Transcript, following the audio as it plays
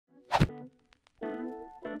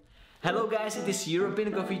Hello guys, it is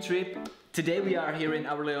European Coffee Trip. Today we are here in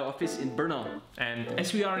our little office in Brno. And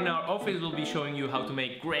as we are in our office, we'll be showing you how to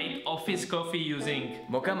make great office coffee using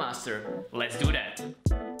Moccamaster. Let's do that!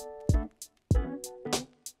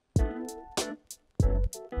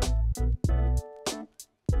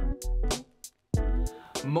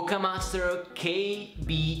 Moccamaster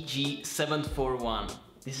KBG741.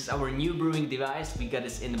 This is our new brewing device. We got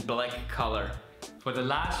this in black color. For the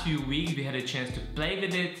last few weeks we had a chance to play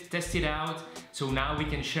with it, test it out, so now we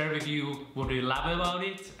can share with you what we love about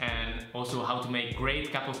it and also how to make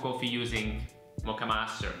great cup of coffee using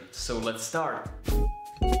Moccamaster. So let's start.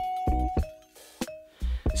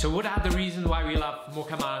 So what are the reasons why we love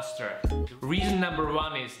Moccamaster? Reason number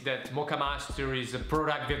one is that Moccamaster is a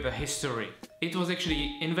product with a history. It was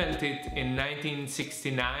actually invented in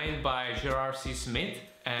 1969 by Gerard C. Smith,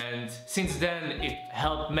 and since then it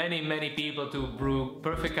helped many people to brew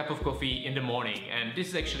perfect cup of coffee in the morning, and this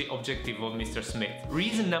is actually objective of Mr. Smith.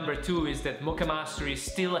 Reason number two is that Moccamaster is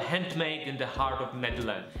still handmade in the heart of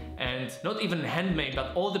Netherlands, and not even handmade,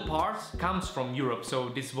 but all the parts comes from Europe, so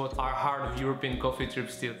this is what our heart of European coffee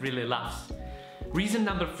trip still really loves. Reason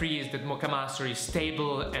number three is that Moccamaster is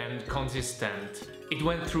stable and consistent. It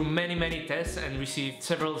went through many tests and received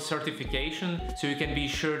several certifications, so you can be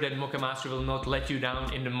sure that Moccamaster will not let you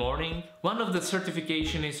down in the morning. One of the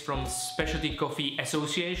certification is from Specialty Coffee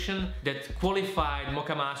Association that qualified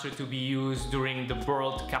Moccamaster to be used during the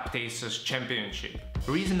World Cup Tasters Championship.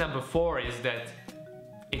 Reason number four is that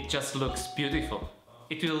it just looks beautiful.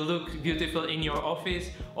 It will look beautiful in your office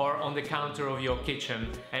or on the counter of your kitchen.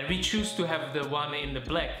 And we choose to have the one in the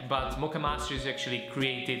black, but Moccamaster is actually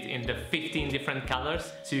created in the 15 different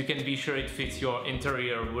colors, so you can be sure it fits your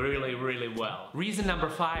interior really well. Reason number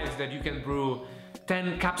five is that you can brew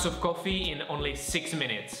 10 cups of coffee in only 6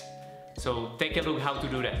 minutes. So take a look how to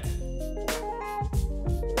do that.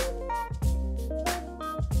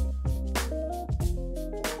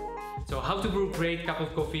 So how to brew great cup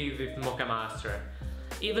of coffee with Moccamaster.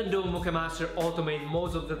 Even though Moccamaster automates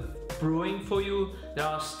most of the brewing for you, there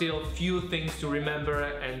are still few things to remember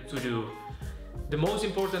and to do. The most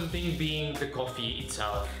important thing being the coffee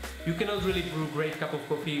itself. You cannot really brew great cup of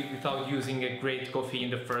coffee without using a great coffee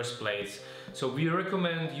in the first place. So we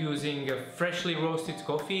recommend using a freshly roasted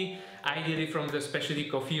coffee, ideally from the specialty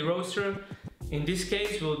coffee roaster. In this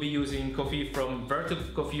case, we'll be using coffee from Brew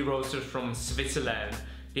coffee roasters from Switzerland.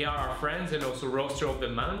 They are our friends and also roaster of the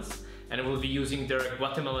month, and we'll be using their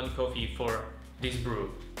Guatemalan coffee for this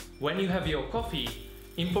brew. When you have your coffee,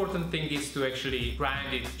 important thing is to actually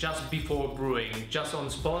grind it just before brewing, just on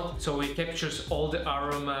spot, so it captures all the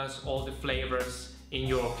aromas, all the flavors in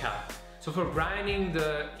your cup. So for grinding,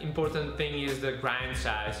 the important thing is the grind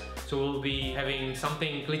size. So we'll be having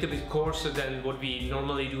something a little bit coarser than what we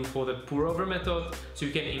normally do for the pour-over method, so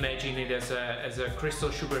you can imagine it as a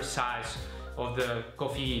crystal sugar size of the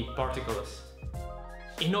coffee particles.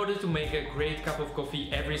 In order to make a great cup of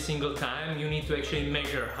coffee every single time, you need to actually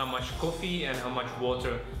measure how much coffee and how much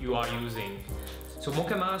water you are using. So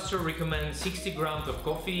Moccamaster recommends 60 grams of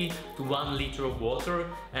coffee to 1 liter of water,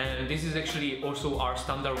 and this is actually also our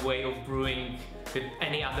standard way of brewing with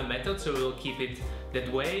any other method, so we'll keep it that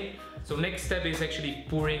way. So next step is actually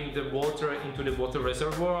pouring the water into the water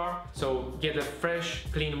reservoir. So get a fresh,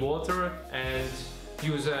 clean water and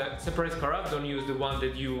use a separate carafe. Don't use the one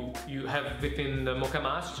that you have within the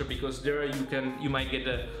Moccamaster, because there you might get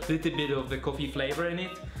a little bit of the coffee flavor in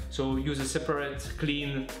it. So use a separate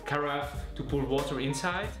clean carafe to pour water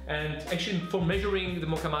inside. And actually for measuring, the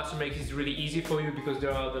Moccamaster makes it really easy for you, because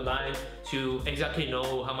there are the line to exactly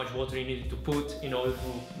know how much water you need to put in order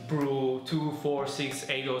to brew 2, 4, 6,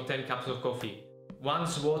 8 or 10 cups of coffee.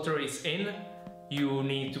 Once water is in, you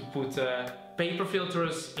need to put paper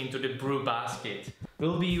filters into the brew basket.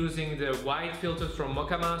 We'll be using the white filters from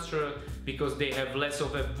Moccamaster because they have less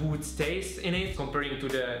of a wood taste in it comparing to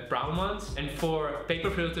the brown ones. And for paper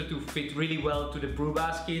filter to fit really well to the brew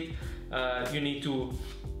basket, you need to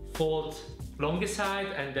fold longer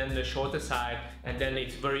side and then the shorter side, and then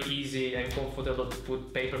it's very easy and comfortable to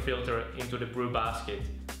put paper filter into the brew basket.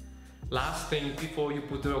 Last thing before you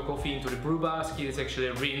put your coffee into the brew basket is actually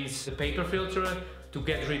rinse the paper filter to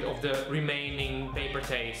get rid of the remaining paper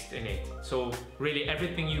taste in it. So really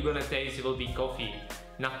everything you're gonna taste will be coffee,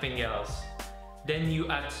 nothing else. Then you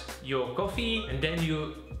add your coffee and then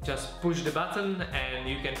you just push the button and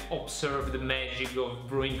you can observe the magic of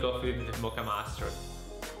brewing coffee with Moccamaster.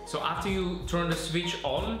 So after you turn the switch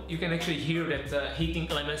on, you can actually hear that the heating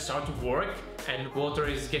elements start to work and water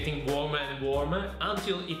is getting warmer and warmer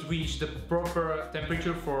until it reaches the proper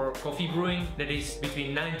temperature for coffee brewing, that is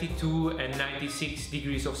between 92 and 96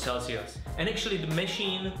 degrees of Celsius. And actually the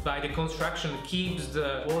machine by the construction keeps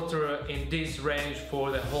the water in this range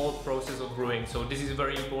for the whole process of brewing, so this is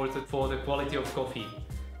very important for the quality of coffee.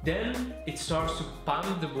 Then it starts to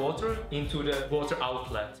pump the water into the water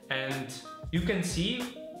outlet, and you can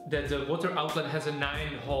see that the water outlet has 9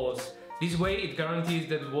 holes. This way it guarantees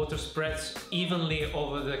that the water spreads evenly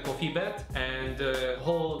over the coffee bed and the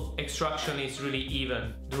whole extraction is really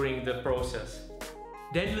even during the process.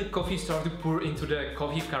 Then the coffee starts to pour into the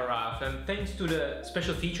coffee carafe, and thanks to the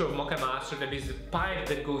special feature of Moccamaster, that is a pipe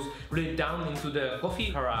that goes really down into the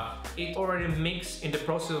coffee carafe, it already mixes in the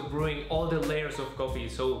process of brewing all the layers of coffee.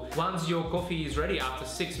 So once your coffee is ready after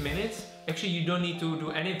 6 minutes, actually you don't need to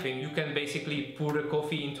do anything. You can basically pour the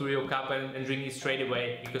coffee into your cup and drink it straight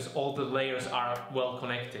away because all the layers are well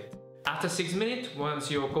connected. After 6 minutes, once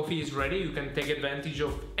your coffee is ready, you can take advantage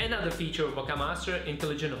of another feature of Moccamaster,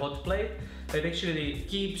 Intelligent Hot Plate, that actually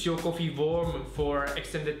keeps your coffee warm for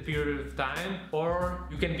extended period of time. Or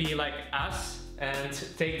you can be like us and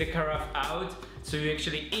take the carafe out so you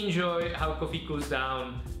actually enjoy how coffee cools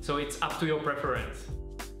down. So it's up to your preference.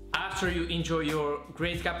 After you enjoy your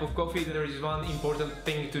great cup of coffee, there is one important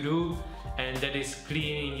thing to do, and that is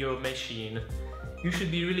cleaning your machine. You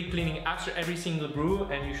should be really cleaning after every single brew,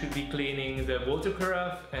 and you should be cleaning the water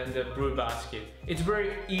carafe and the brew basket. It's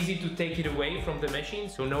very easy to take it away from the machine,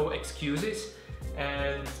 so no excuses.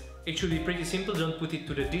 And it should be pretty simple. Don't put it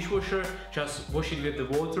to the dishwasher, just wash it with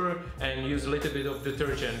the water and use a little bit of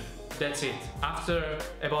detergent. That's it. After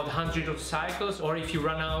about 100 of cycles, or if you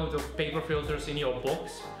run out of paper filters in your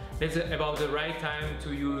box, that's about the right time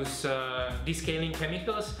to use descaling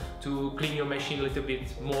chemicals to clean your machine a little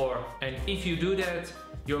bit more. And if you do that,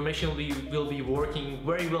 your machine will be working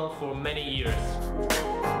very well for many years.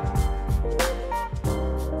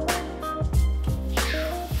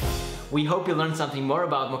 We hope you learned something more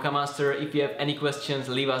about Moccamaster. If you have any questions,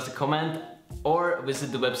 leave us a comment or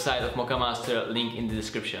visit the website of Moccamaster, link in the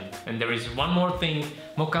description. And there is one more thing,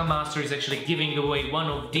 Moccamaster is actually giving away one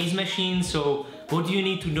of these machines, so what do you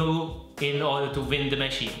need to know in order to win the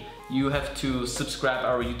machine? You have to subscribe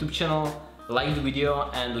our YouTube channel, like the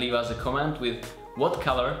video and leave us a comment with what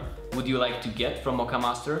color would you like to get from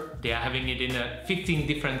Moccamaster. They are having it in 15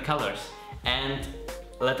 different colors. And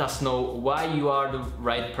let us know why you are the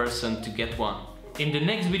right person to get one. In the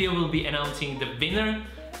next video we'll be announcing the winner,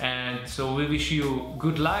 and so we wish you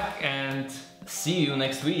good luck and see you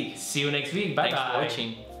next week. Bye bye. Thanks for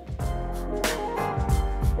watching.